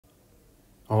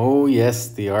Oh yes,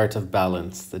 the art of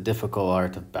balance, the difficult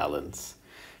art of balance.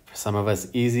 For some of us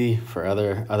easy, for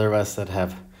other of us that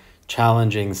have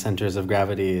challenging centers of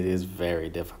gravity, it is very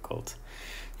difficult.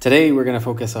 Today we're going to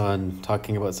focus on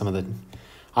talking about some of the,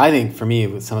 I think for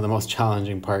me, some of the most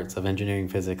challenging parts of engineering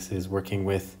physics is working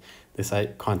with this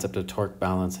concept of torque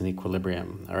balance and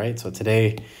equilibrium. All right, so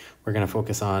today we're going to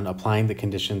focus on applying the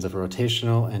conditions of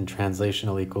rotational and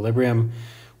translational equilibrium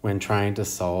when trying to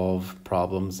solve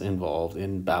problems involved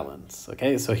in balance.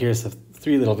 Okay, so here's the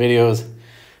 3 little videos.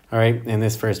 All right, in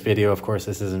this first video, of course,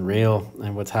 this isn't real.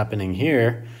 And what's happening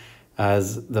here,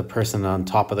 as the person on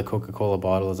top of the Coca-Cola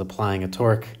bottle is applying a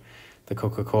torque, the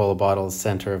Coca-Cola bottle's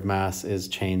center of mass is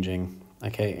changing.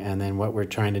 Okay, and then what we're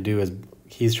trying to do is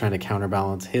he's trying to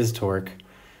counterbalance his torque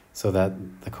so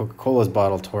that the Coca-Cola's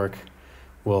bottle torque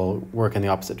will work in the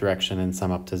opposite direction and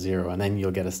sum up to 0, and then you'll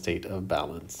get a state of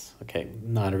balance. Okay,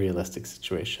 not a realistic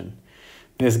situation.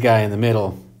 This guy in the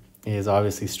middle is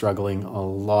obviously struggling a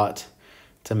lot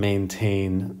to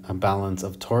maintain a balance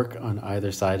of torque on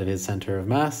either side of his center of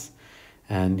mass,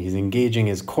 and he's engaging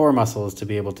his core muscles to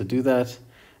be able to do that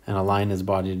and align his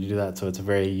body to do that. So it's a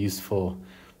very useful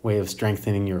way of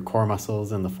strengthening your core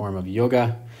muscles in the form of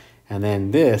yoga. And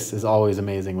then this is always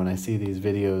amazing when I see these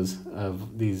videos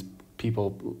of these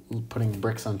people putting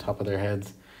bricks on top of their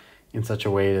heads in such a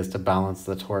way as to balance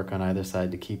the torque on either side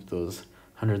to keep those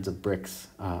hundreds of bricks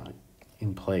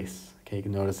in place. Okay, you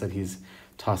can notice that he's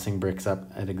tossing bricks up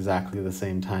at exactly the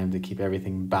same time to keep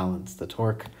everything balanced. The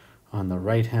torque on the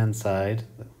right hand side,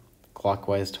 the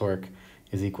clockwise torque,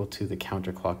 is equal to the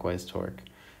counterclockwise torque,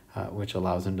 which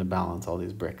allows him to balance all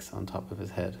these bricks on top of his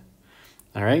head.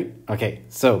 All right, okay,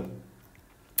 so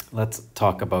let's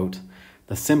talk about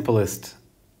the simplest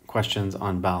questions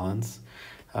on balance,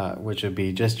 which would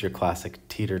be just your classic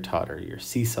teeter-totter, your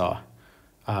seesaw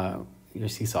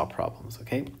problems.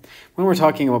 Okay, when we're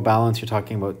talking about balance, you're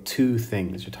talking about 2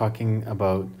 things. You're talking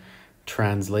about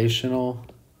translational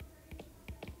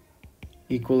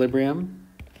equilibrium,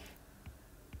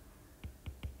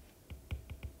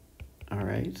 all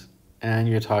right, and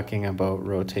you're talking about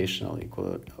rotational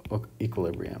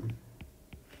equilibrium.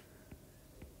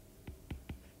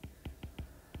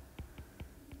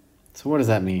 So what does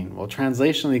that mean? Well,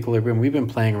 translational equilibrium, we've been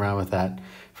playing around with that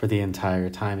for the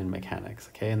entire time in mechanics,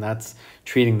 okay? And that's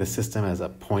treating the system as a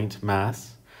point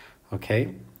mass,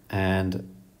 okay?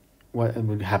 And what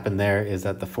would happen there is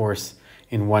that the force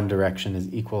in one direction is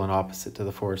equal and opposite to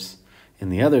the force in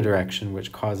the other direction,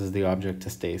 which causes the object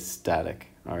to stay static,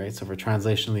 all right? So for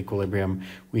translational equilibrium,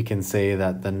 we can say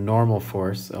that the normal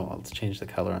force, let's change the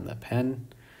color on the pen,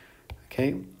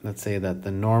 okay? Let's say that the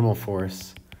normal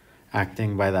force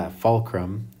acting by that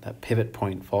fulcrum, that pivot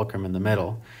point fulcrum in the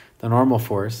middle, the normal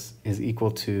force is equal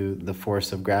to the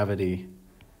force of gravity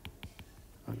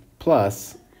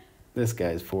plus this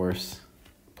guy's force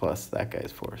plus that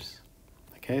guy's force.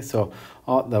 Okay, so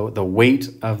the weight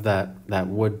of that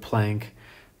wood plank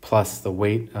plus the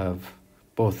weight of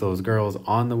both those girls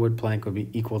on the wood plank would be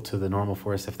equal to the normal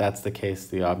force. If that's the case,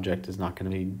 the object is not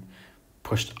going to be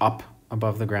pushed up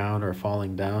above the ground or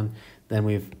falling down. Then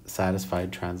we've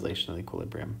satisfied translational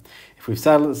equilibrium. If we've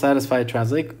satisfied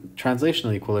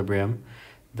translational equilibrium,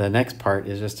 the next part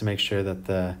is just to make sure that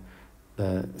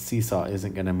the seesaw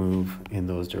isn't going to move in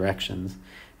those directions.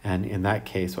 And in that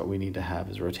case, what we need to have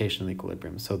is rotational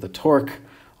equilibrium. So the torque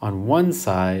on one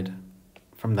side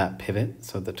from that pivot,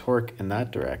 so the torque in that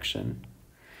direction,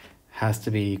 has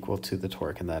to be equal to the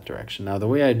torque in that direction. Now, the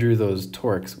way I drew those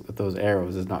torques with those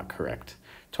arrows is not correct.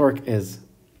 Torque is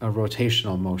a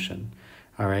rotational motion.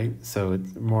 All right, so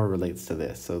it more relates to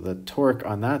this. So the torque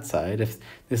on that side, if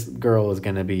this girl is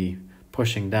going to be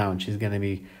pushing down, she's going to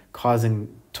be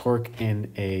causing torque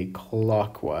in a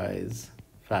clockwise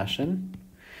fashion.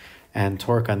 And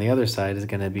torque on the other side is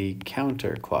going to be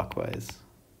counterclockwise.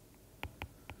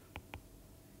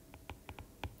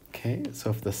 Okay,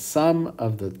 so if the sum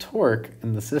of the torque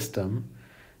in the system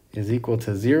is equal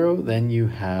to 0, then you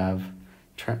have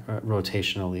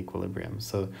rotational equilibrium.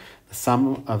 So the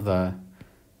sum of the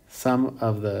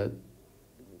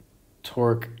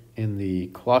torque in the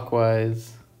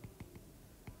clockwise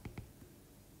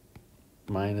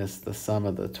minus the sum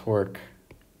of the torque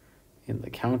in the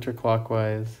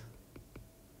counterclockwise,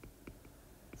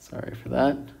 sorry for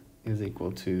that, is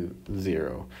equal to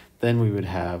 0. Then we would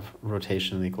have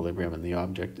rotational equilibrium and the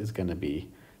object is going to be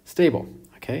stable.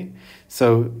 Okay,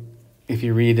 so if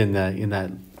you read in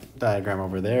that diagram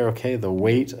over there, okay, the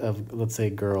weight of, let's say,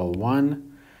 girl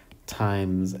 1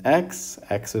 times x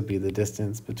would be the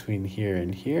distance between here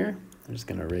and here. I'm just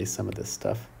going to erase some of this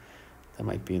stuff that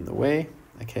might be in the way.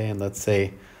 Okay, and let's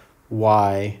say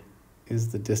y is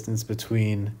the distance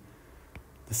between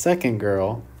the second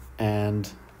girl and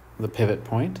the pivot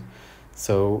point.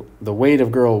 So the weight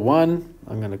of girl 1,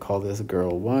 I'm going to call this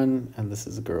girl 1, and this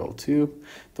is girl 2.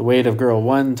 The weight of girl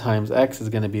 1 times x is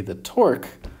going to be the torque,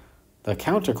 the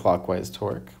counterclockwise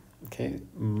torque, okay,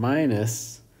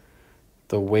 minus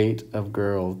the weight of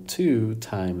girl 2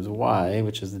 times y,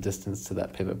 which is the distance to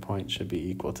that pivot point, should be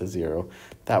equal to 0.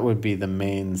 That would be the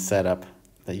main setup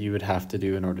that you would have to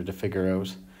do in order to figure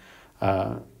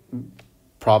out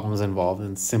problems involved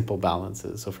in simple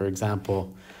balances. So for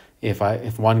example,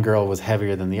 if one girl was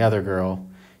heavier than the other girl,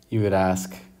 you would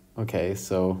ask, okay,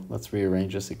 so let's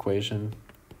rearrange this equation.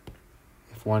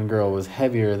 If one girl was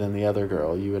heavier than the other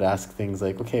girl, you would ask things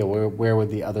like, okay, where would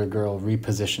the other girl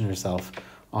reposition herself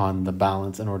on the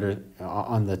balance in order,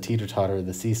 on the teeter-totter,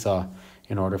 the seesaw,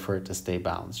 in order for it to stay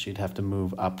balanced? She'd have to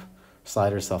move up,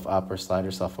 slide herself up or slide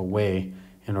herself away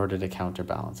in order to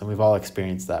counterbalance. And we've all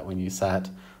experienced that when you sat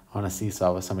on a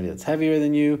seesaw with somebody that's heavier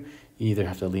than you. You either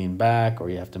have to lean back or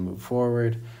you have to move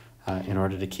forward in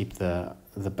order to keep the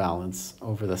balance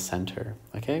over the center,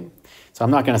 okay? So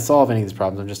I'm not going to solve any of these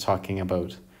problems. I'm just talking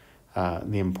about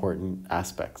the important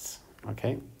aspects,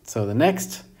 okay? So the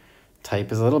next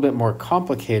type is a little bit more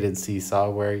complicated seesaw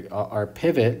where our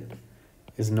pivot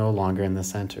is no longer in the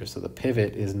center. So the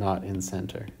pivot is not in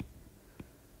center.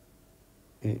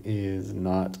 It is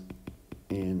not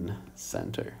in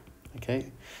center.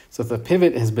 Okay, so if the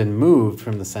pivot has been moved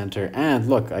from the center, and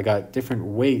look, I got different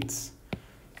weights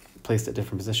placed at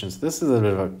different positions. This is a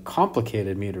bit of a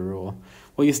complicated meter rule.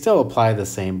 Well, you still apply the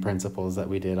same principles that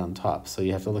we did on top. So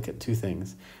you have to look at two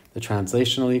things. The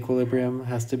translational equilibrium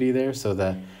has to be there, so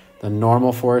that the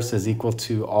normal force is equal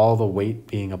to all the weight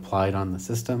being applied on the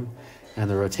system. And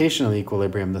the rotational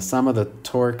equilibrium, the sum of the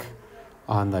torque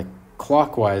on the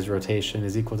clockwise rotation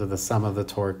is equal to the sum of the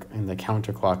torque in the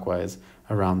counterclockwise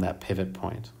around that pivot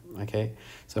point, okay?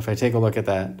 So if I take a look at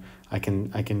that,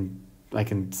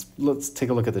 let's take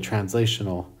a look at the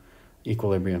translational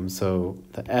equilibrium. So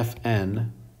the Fn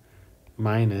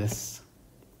minus,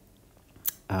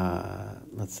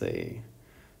 let's say,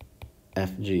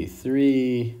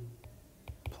 Fg3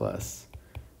 plus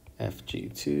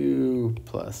Fg2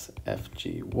 plus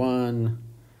Fg1,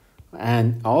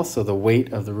 and also the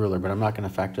weight of the ruler, but I'm not going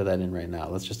to factor that in right now.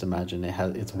 Let's just imagine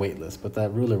it's weightless, but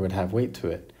that ruler would have weight to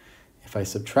it. If I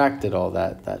subtracted all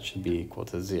that, that should be equal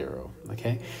to 0,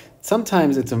 okay?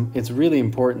 Sometimes it's really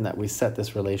important that we set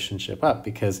this relationship up,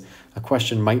 because a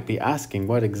question might be asking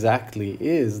what exactly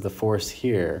is the force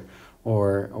here,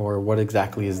 or what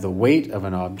exactly is the weight of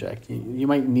an object. You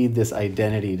might need this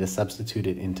identity to substitute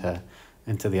it into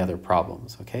the other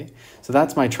problems, okay? So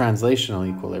that's my translational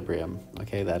equilibrium,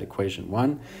 okay, that equation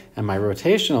 1. And my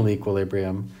rotational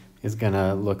equilibrium is going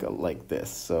to look like this.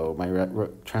 So my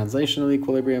translational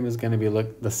equilibrium is going to be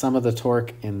the sum of the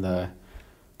torque in the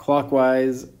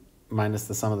clockwise minus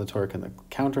the sum of the torque in the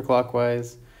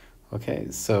counterclockwise. Okay,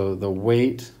 so the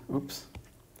weight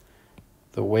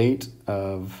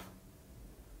of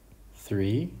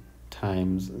 3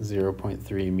 times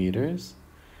 0.3 meters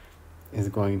is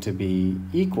going to be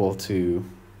equal to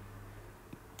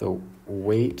the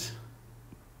weight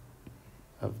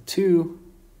of 2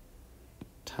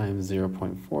 times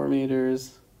 0.4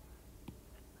 meters,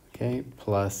 okay,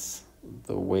 plus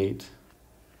the weight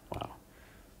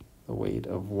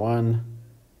of 1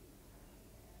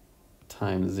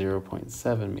 times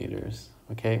 0.7 meters,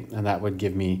 okay, and that would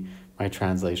give me my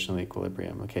translational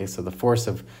equilibrium, okay? So the force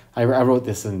of, I wrote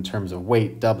this in terms of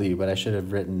weight, W, but I should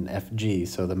have written Fg,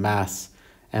 so the mass,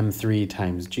 M3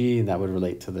 times G, and that would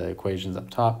relate to the equations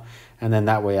up top. And then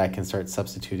that way I can start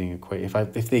substituting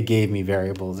if they gave me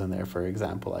variables in there, for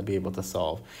example, I'd be able to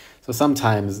solve. So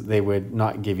sometimes they would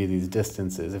not give you these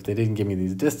distances. If they didn't give me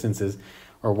these distances,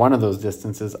 or one of those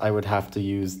distances, I would have to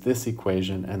use this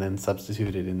equation and then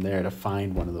substitute it in there to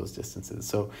find one of those distances.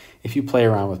 So if you play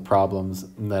around with problems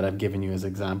that I've given you as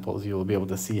examples, you'll be able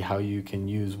to see how you can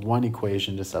use one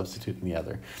equation to substitute in the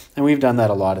other. And we've done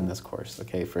that a lot in this course,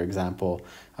 okay? For example,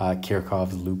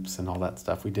 Kirchhoff's loops and all that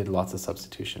stuff. We did lots of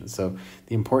substitutions. So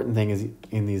the important thing is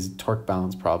in these torque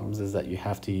balance problems is that you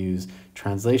have to use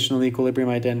translational equilibrium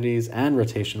identities and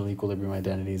rotational equilibrium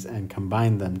identities and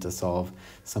combine them to solve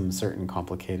some certain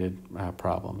complicated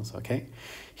problems, okay?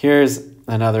 Here's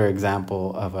another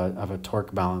example of a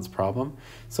torque balance problem.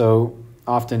 So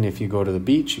often if you go to the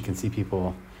beach, you can see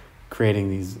people creating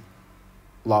these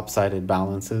lopsided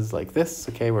balances like this,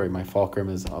 okay, where my fulcrum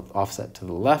is offset to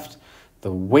the left.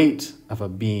 The weight of a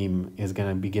beam is going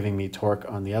to be giving me torque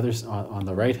on the on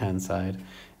the right-hand side,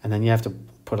 and then you have to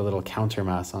put a little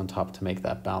countermass on top to make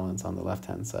that balance on the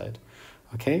left-hand side.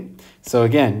 Okay, so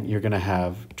again, you're going to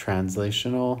have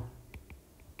translational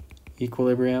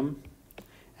equilibrium,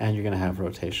 and you're going to have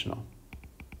rotational.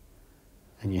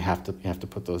 And you have to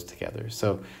put those together.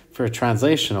 So for a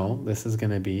translational, this is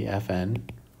going to be Fn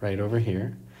right over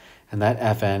here. And that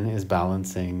Fn is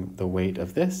balancing the weight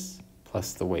of this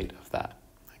plus the weight of that.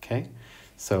 Okay?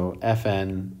 So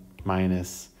Fn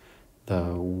minus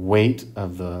the weight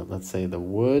of the, let's say, the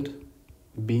wood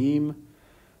beam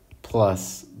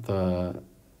plus the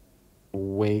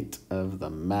weight of the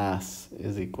mass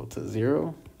is equal to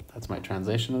 0. That's my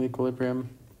translational equilibrium.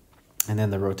 And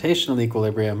then the rotational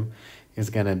equilibrium is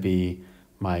going to be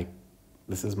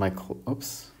this is my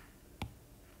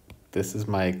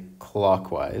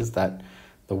clockwise, that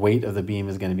the weight of the beam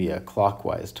is going to be a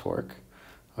clockwise torque,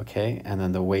 okay? And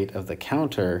then the weight of the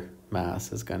counter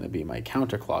mass is going to be my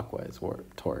counterclockwise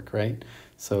torque, right?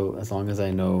 So as long as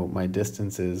I know my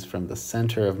distances from the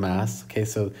center of mass, okay,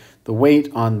 so the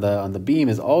weight on the beam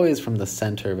is always from the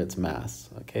center of its mass,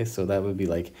 okay? So that would be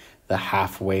like the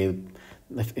halfway,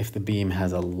 if the beam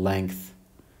has a length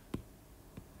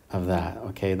of that,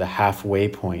 okay, the halfway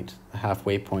point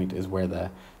is where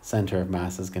the center of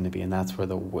mass is going to be, and that's where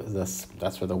the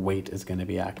weight is going to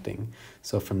be acting.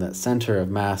 So from that center of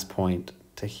mass point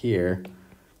to here,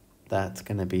 that's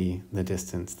going to be the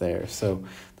distance there. So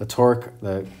the torque,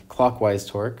 the clockwise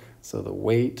torque, so the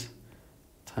weight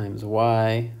times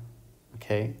y,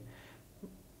 okay,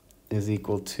 is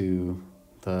equal to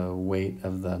the weight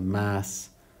of the mass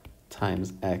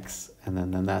times x, and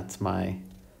then that's my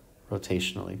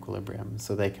rotational equilibrium.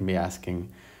 So they can be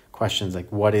asking questions like,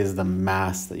 what is the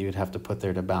mass that you would have to put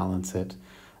there to balance it?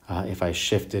 If I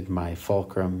shifted my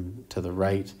fulcrum to the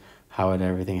right, how would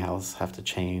everything else have to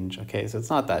change? Okay, so it's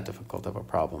not that difficult of a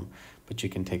problem, but you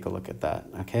can take a look at that,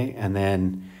 okay? And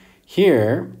then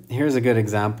here's a good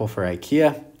example for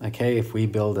IKEA, okay? If we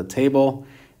build a table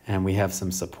and we have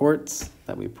some supports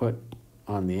that we put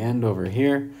on the end over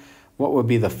here, what would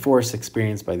be the force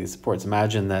experienced by these supports?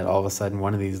 Imagine that all of a sudden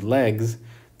one of these legs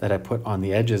that I put on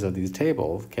the edges of these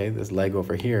tables, okay, this leg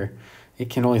over here, it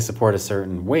can only support a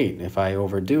certain weight. If I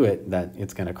overdo it,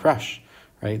 it's going to crush,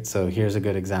 right? So here's a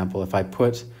good example. If I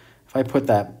put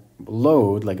that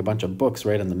load, like a bunch of books,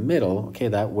 right in the middle, okay,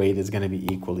 that weight is going to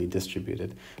be equally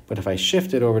distributed. But if I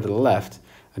shift it over to the left,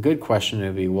 a good question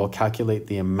would be, well, calculate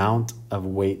the amount of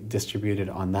weight distributed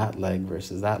on that leg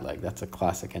versus that leg. That's a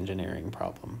classic engineering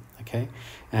problem, okay?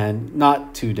 And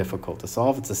not too difficult to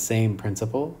solve. It's the same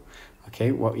principle,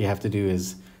 okay? What you have to do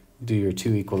is do your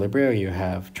two equilibria. You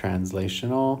have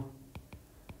translational,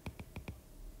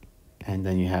 and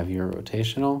then you have your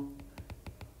rotational.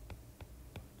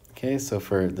 Okay, so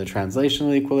for the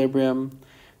translational equilibrium,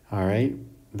 all right,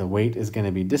 the weight is going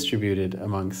to be distributed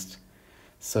amongst,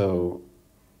 so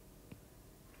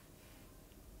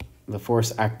the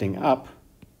force acting up,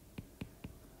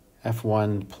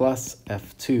 F1 plus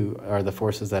F2 are the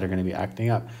forces that are going to be acting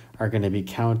up, are going to be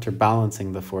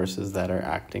counterbalancing the forces that are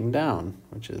acting down,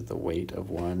 which is the weight of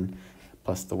 1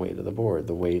 plus the weight of the board,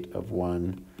 the weight of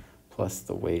 1 plus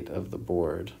the weight of the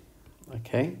board,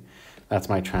 okay? That's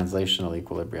my translational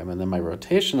equilibrium. And then my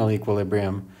rotational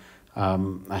equilibrium,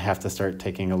 I have to start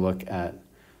taking a look at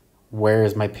where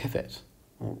is my pivot?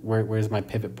 Where's my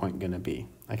pivot point going to be?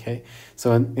 Okay,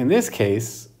 so in this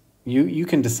case, you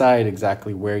can decide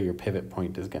exactly where your pivot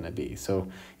point is going to be. So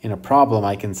in a problem,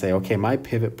 I can say, okay, my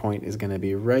pivot point is going to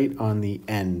be right on the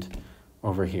end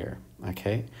over here.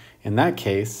 Okay, in that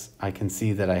case, I can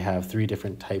see that I have three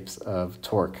different types of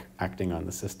torque acting on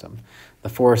the system. The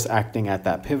force acting at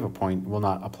that pivot point will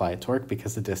not apply torque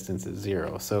because the distance is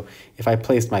 0. So if I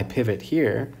placed my pivot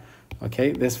here,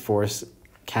 okay, this force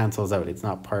cancels out. It's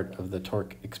not part of the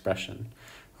torque expression.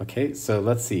 Okay, so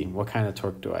let's see, what kind of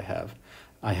torque do I have?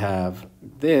 I have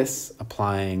this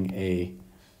applying a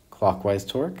clockwise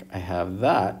torque, I have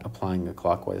that applying a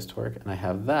clockwise torque, and I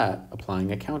have that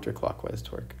applying a counterclockwise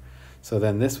torque. So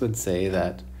then this would say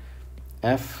that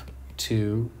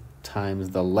F2 times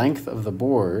the length of the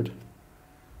board,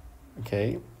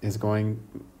 okay, is going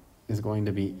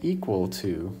to be equal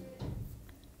to,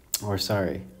 or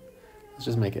sorry, let's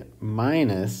just make it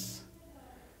minus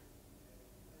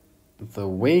the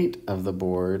weight of the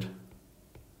board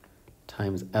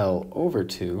times L over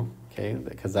 2, okay,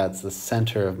 because that's the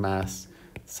center of mass.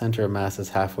 Center of mass is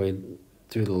halfway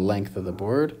through the length of the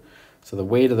board. So the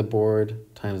weight of the board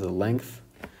times the length,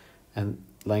 and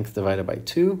length divided by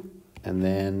 2, and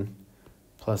then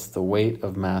plus the weight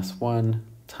of mass 1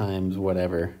 times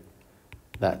whatever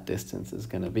that distance is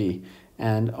going to be.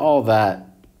 And all that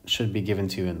should be given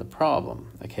to you in the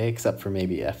problem, okay, except for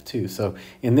maybe F2. So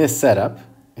in this setup,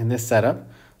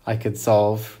 I could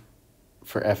solve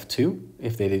for F2.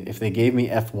 If they gave me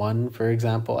F1, for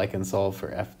example, I can solve for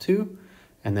F2.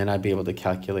 and then I'd be able to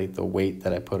calculate the weight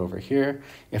that I put over here.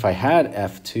 If I had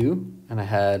F2 and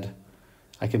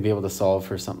I could be able to solve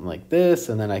for something like this,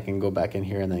 and then I can go back in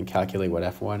here and then calculate what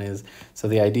F1 is. So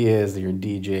the idea is that you're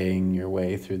DJing your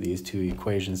way through these two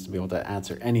equations to be able to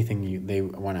answer anything they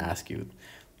want to ask you.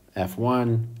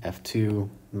 F1, F2,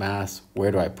 mass,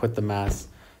 where do I put the mass?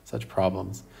 Such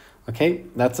problems. Okay,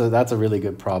 that's a really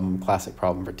good problem, classic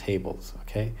problem for tables,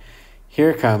 okay?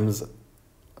 Here comes,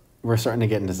 we're starting to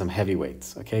get into some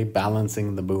heavyweights, okay?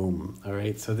 Balancing the boom, all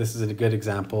right? So this is a good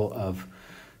example of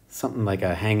something like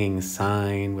a hanging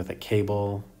sign with a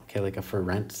cable, okay, like a for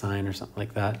rent sign or something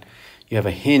like that. You have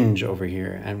a hinge over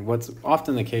here, and what's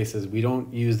often the case is we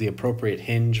don't use the appropriate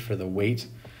hinge for the weight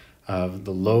of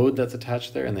the load that's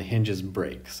attached there, and the hinges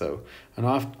break. So, and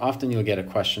often you'll get a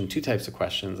question, two types of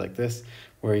questions like this,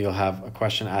 where you'll have a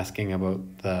question asking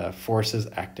about the forces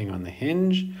acting on the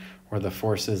hinge or the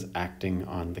forces acting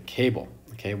on the cable.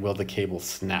 Okay, will the cable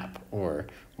snap or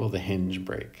will the hinge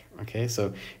break? Okay,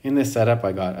 so in this setup,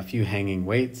 I got a few hanging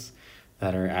weights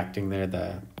that are acting there.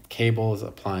 The cable is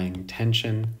applying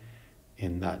tension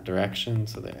in that direction,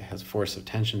 so that it has force of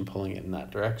tension pulling it in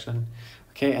that direction.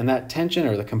 Okay, and that tension,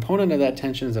 or the component of that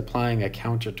tension, is applying a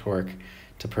counter torque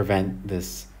to prevent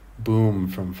this boom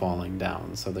from falling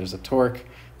down. So there's a torque,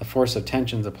 the force of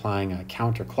tension is applying a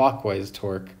counterclockwise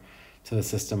torque to the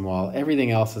system, while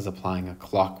everything else is applying a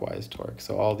clockwise torque.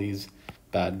 So all these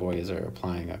bad boys are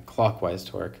applying a clockwise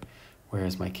torque,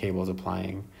 whereas my cable is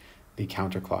applying the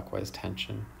counterclockwise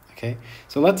tension. Okay,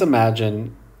 so let's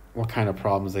imagine what kind of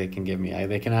problems they can give me.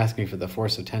 They can ask me for the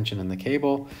force of tension in the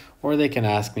cable, or they can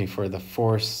ask me for the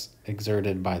force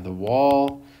exerted by the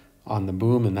wall on the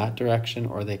boom in that direction,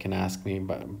 or they can ask me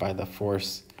by the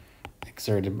force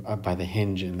exerted by the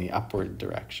hinge in the upward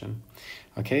direction.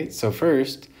 Okay, so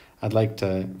first, I'd like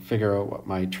to figure out what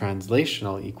my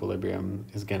translational equilibrium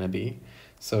is going to be.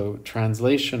 So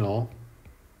translational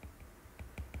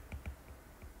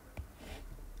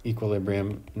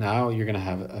equilibrium, now you're going to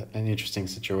have an interesting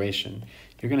situation.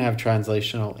 You're going to have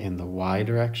translational in the y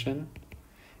direction,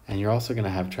 and you're also going to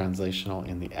have translational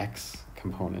in the x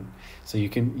component. So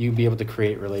you'll be able to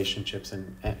create relationships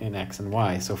in x and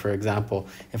y. So for example,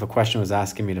 if a question was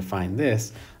asking me to find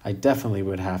this, I definitely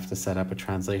would have to set up a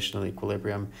translational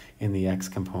equilibrium in the x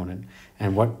component.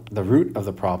 And what the root of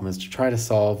the problem is to try to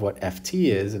solve what ft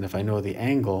is, and if I know the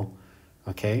angle,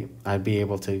 okay, I'd be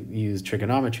able to use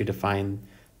trigonometry to find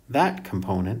that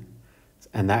component,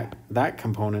 and that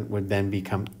component would then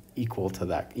become equal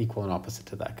and opposite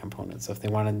to that component. So if they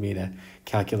wanted me to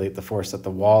calculate the force that the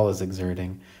wall is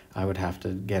exerting, I would have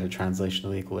to get a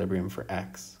translational equilibrium for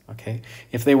x, okay?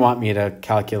 If they want me to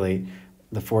calculate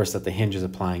the force that the hinge is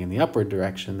applying in the upward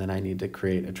direction, then I need to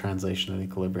create a translational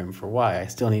equilibrium for y. I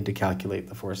still need to calculate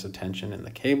the force of tension in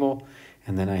the cable,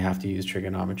 and then I have to use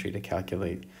trigonometry to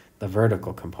calculate the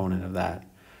vertical component of that.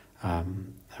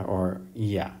 Or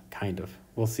yeah, kind of.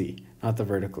 We'll see. Not the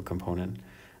vertical component,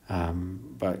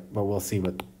 but we'll see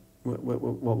what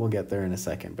we'll get there in a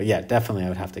second. But yeah, definitely I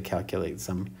would have to calculate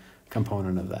some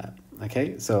component of that.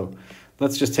 Okay, so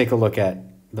let's just take a look at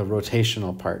the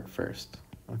rotational part first.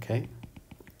 Okay.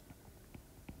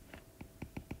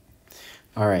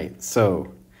 All right,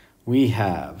 so we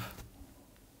have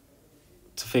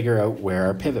to figure out where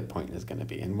our pivot point is going to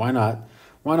be, and why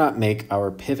not make our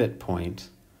pivot point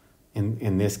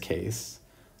in this case,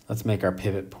 let's make our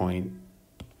pivot point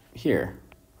here,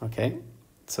 okay?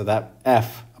 So that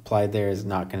F applied there is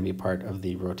not going to be part of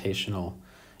the rotational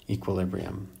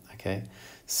equilibrium, okay?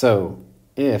 So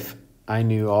if I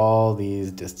knew all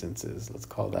these distances, let's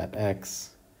call that X,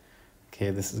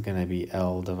 okay, this is going to be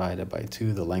L divided by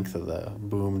 2, the length of the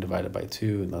boom divided by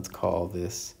 2, and let's call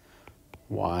this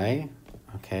Y,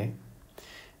 okay?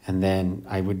 And then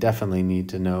I would definitely need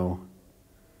to know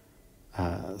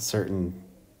certain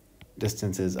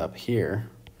distances up here,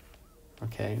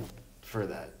 okay, for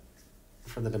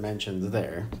the dimensions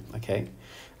there, okay.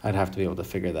 I'd have to be able to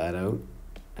figure that out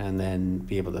and then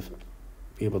be able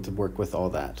to work with all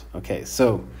that. Okay,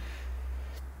 so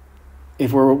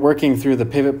if we're working through the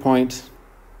pivot point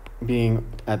being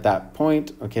at that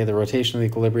point, okay, the rotational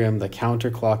equilibrium, the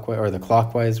counterclockwise or the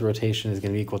clockwise rotation is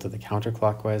going to be equal to the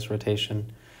counterclockwise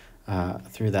rotation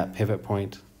through that pivot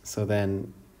point. So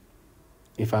then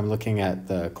if I'm looking at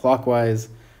the clockwise,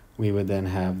 we would then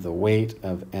have the weight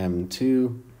of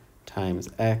M2 times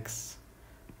X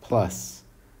plus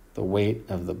the weight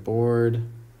of the board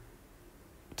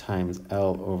times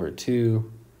L over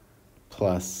 2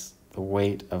 plus the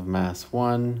weight of mass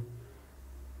 1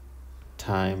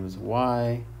 times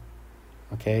Y,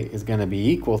 okay, is going to be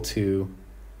equal to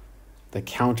the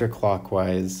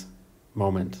counterclockwise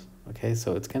moment. Okay,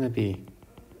 so it's going to be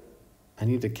I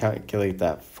need to calculate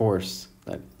that force,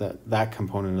 that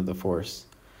component of the force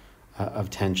of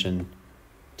tension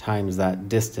times that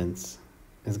distance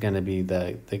is going to be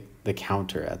the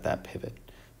counter at that pivot.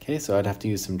 Okay, so I'd have to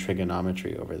use some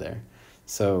trigonometry over there.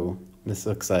 So this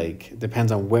looks like,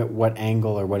 depends on what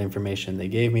angle or what information they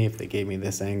gave me. If they gave me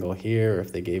this angle here, or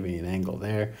if they gave me an angle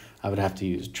there, I would have to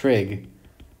use trig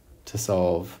to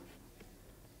solve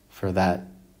for that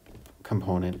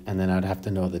component, and then I'd have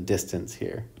to know the distance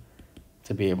here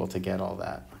to be able to get all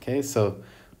that. Okay, so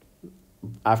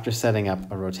after setting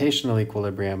up a rotational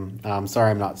equilibrium, I'm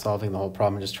sorry I'm not solving the whole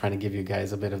problem, I'm just trying to give you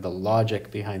guys a bit of the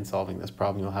logic behind solving this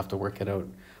problem. You'll have to work it out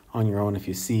on your own if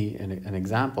you see an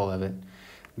example of it.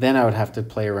 Then I would have to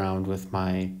play around with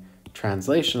my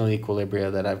translational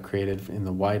equilibria that I've created in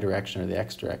the y direction or the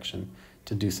x direction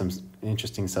to do some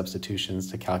interesting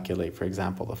substitutions to calculate, for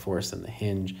example, the force in the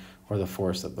hinge, or the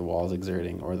force that the wall is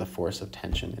exerting, or the force of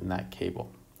tension in that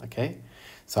cable. Okay,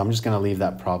 so I'm just going to leave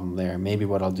that problem there. Maybe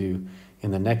what I'll do in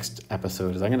the next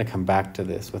episode is I'm going to come back to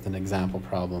this with an example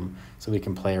problem so we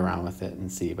can play around with it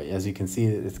and see. But as you can see,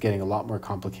 it's getting a lot more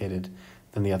complicated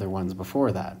than the other ones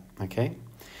before that. Okay,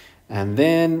 and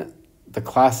then the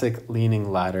classic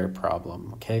leaning ladder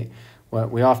problem. Okay,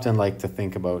 what we often like to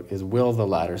think about is, will the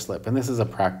ladder slip? And this is a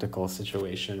practical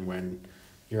situation when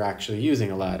you're actually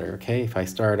using a ladder. Okay, if I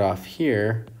start off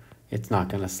here, it's not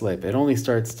going to slip. It only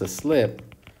starts to slip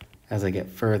as I get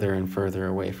further and further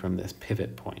away from this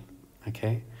pivot point.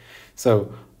 Okay,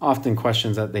 so often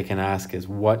questions that they can ask is,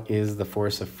 what is the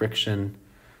force of friction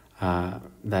that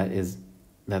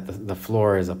the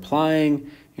floor is applying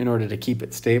in order to keep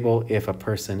it stable if a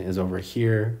person is over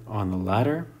here on the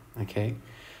ladder? Okay,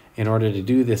 in order to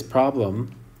do this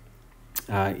problem,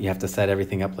 you have to set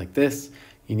everything up like this.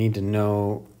 You need to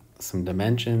know some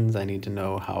dimensions. I need to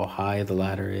know how high the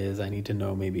ladder is. I need to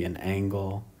know maybe an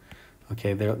angle.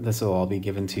 Okay, this will all be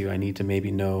given to you. I need to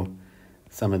maybe know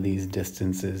some of these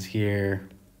distances here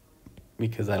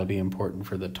because that'll be important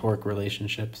for the torque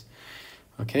relationships.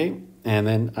 Okay, and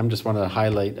then I'm just wanted to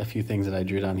highlight a few things that I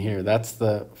drew down here. That's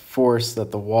the force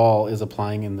that the wall is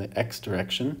applying in the x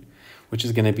direction, which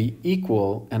is going to be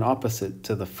equal and opposite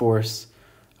to the force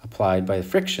applied by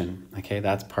friction. Okay,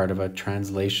 that's part of a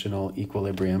translational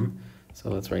equilibrium. So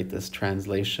let's write this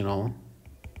translational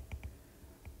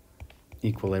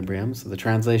equilibrium. So the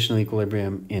translational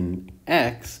equilibrium in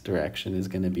x direction is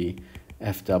going to be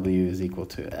Fw is equal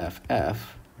to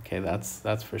Ff. Okay,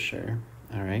 that's for sure.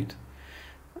 All right.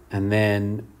 And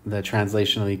then the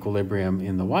translational equilibrium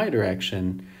in the y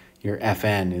direction, your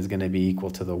Fn is going to be equal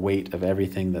to the weight of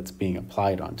everything that's being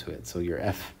applied onto it. So your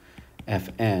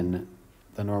Fn,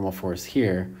 the normal force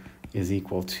here, is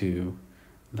equal to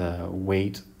the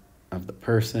weight of the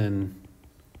person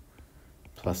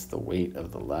plus the weight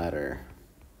of the ladder.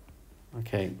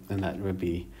 Okay, and that would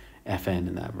be Fn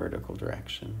in that vertical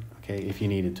direction. Okay, if you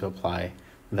needed to apply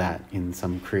that in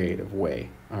some creative way.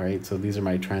 All right, so these are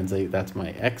my that's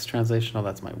my x translational,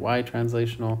 that's my y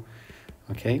translational.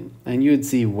 Okay, and you would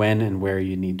see when and where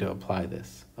you need to apply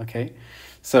this. Okay,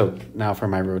 so now for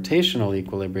my rotational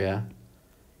equilibria,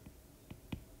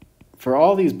 for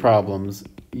all these problems,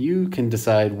 you can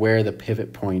decide where the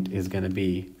pivot point is going to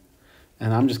be.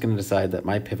 And I'm just going to decide that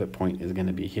my pivot point is going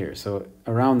to be here. So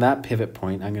around that pivot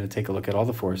point, I'm going to take a look at all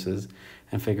the forces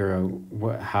and figure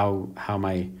out how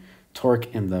my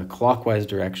torque in the clockwise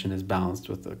direction is balanced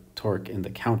with the torque in the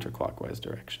counterclockwise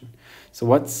direction. So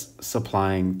what's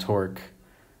supplying torque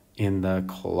in the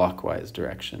clockwise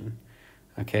direction?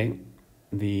 Okay,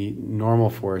 the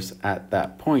normal force at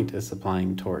that point is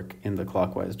supplying torque in the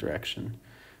clockwise direction.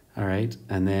 All right,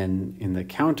 and then in the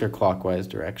counterclockwise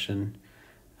direction,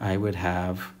 I would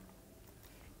have,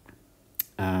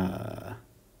 I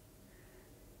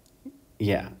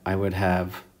would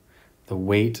have the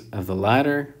weight of the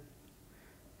ladder,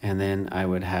 and then I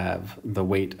would have the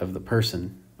weight of the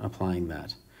person applying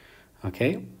that.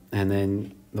 Okay, and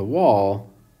then the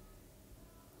wall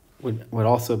would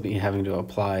also be having to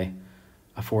apply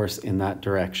a force in that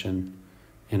direction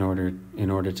in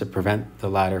order to prevent the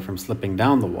ladder from slipping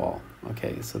down the wall.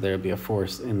 Okay, so there would be a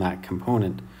force in that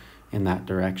component in that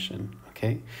direction.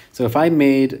 Okay, so if I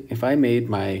made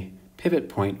my pivot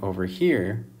point over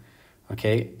here,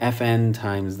 okay, Fn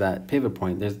times that pivot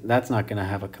point, that's not going to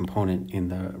have a component in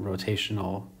the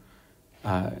rotational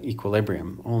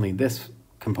equilibrium. Only this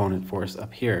component force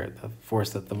up here, the force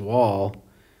that the wall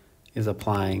is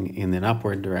applying in an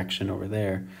upward direction over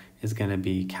there, is going to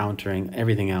be countering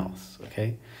everything else.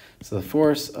 Okay, so the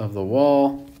force of the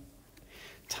wall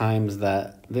times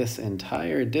this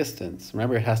entire distance,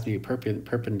 remember it has to be a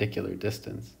perpendicular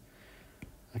distance,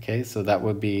 Okay, so that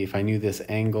would be, if I knew this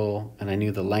angle and I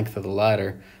knew the length of the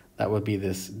ladder, that would be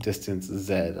this distance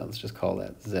Z. Let's just call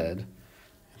that Z.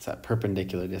 It's that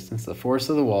perpendicular distance. The force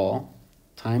of the wall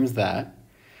times that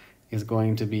is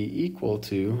going to be equal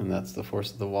to, and that's the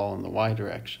force of the wall in the y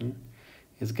direction,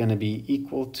 is going to be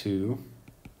equal to,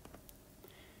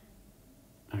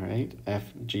 all right,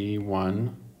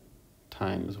 Fg1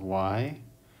 times y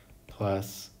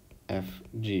plus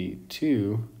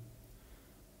Fg2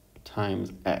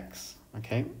 times x,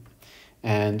 okay?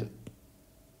 And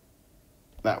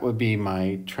that would be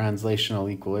my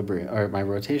translational equilibria, or my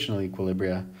rotational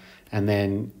equilibria. And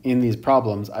then in these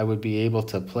problems, I would be able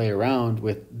to play around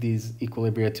with these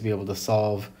equilibria to be able to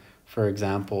solve, for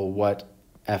example, what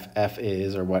FF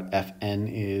is or what FN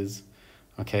is,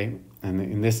 okay? And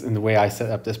in the way I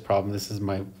set up this problem, this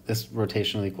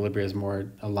rotational equilibria is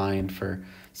more aligned for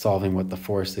solving what the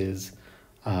force is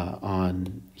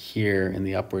on here in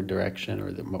the upward direction,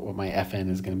 or what my Fn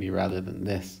is going to be rather than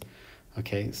this.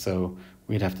 Okay, so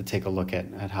we'd have to take a look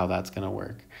at how that's going to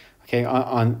work. Okay,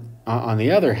 on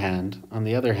the other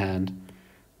hand,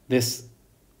 this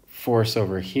force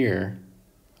over here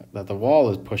that the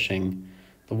wall pushing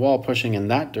in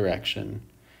that direction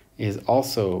is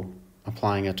also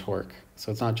applying a torque.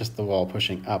 So it's not just the wall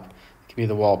pushing up, it can be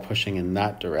the wall pushing in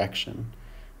that direction.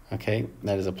 Okay,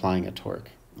 that is applying a torque.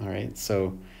 All right,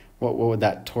 so what would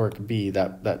that torque be?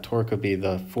 That torque would be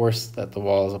the force that the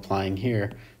wall is applying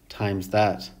here times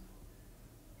that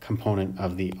component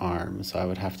of the arm. So I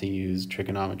would have to use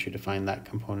trigonometry to find that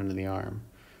component of the arm.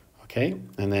 Okay,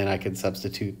 and then I could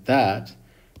substitute that,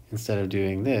 instead of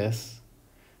doing this,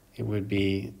 it would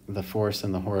be the force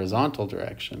in the horizontal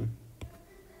direction.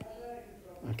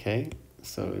 Okay,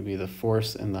 so it would be the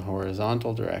force in the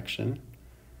horizontal direction.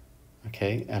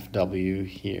 Okay, Fw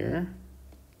here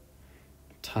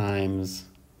times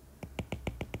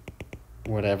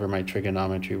whatever my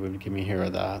trigonometry would give me here,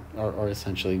 or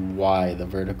essentially y, the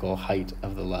vertical height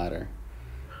of the ladder.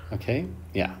 Okay,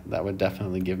 yeah, that would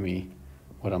definitely give me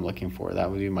what I'm looking for. That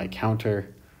would be my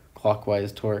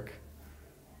counterclockwise torque,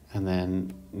 and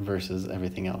then versus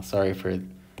everything else. Sorry for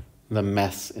the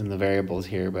mess in the variables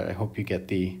here, but I hope you get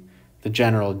the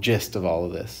general gist of all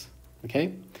of this.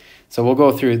 Okay, so we'll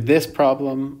go through this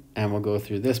problem and we'll go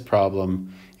through this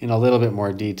problem in a little bit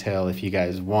more detail if you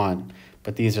guys want,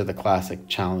 but these are the classic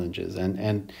challenges.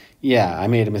 And yeah, I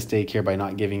made a mistake here by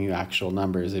not giving you actual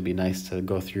numbers. It'd be nice to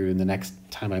go through, and the next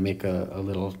time I make a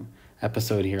little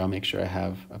episode here, I'll make sure I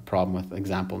have a problem with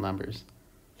example numbers.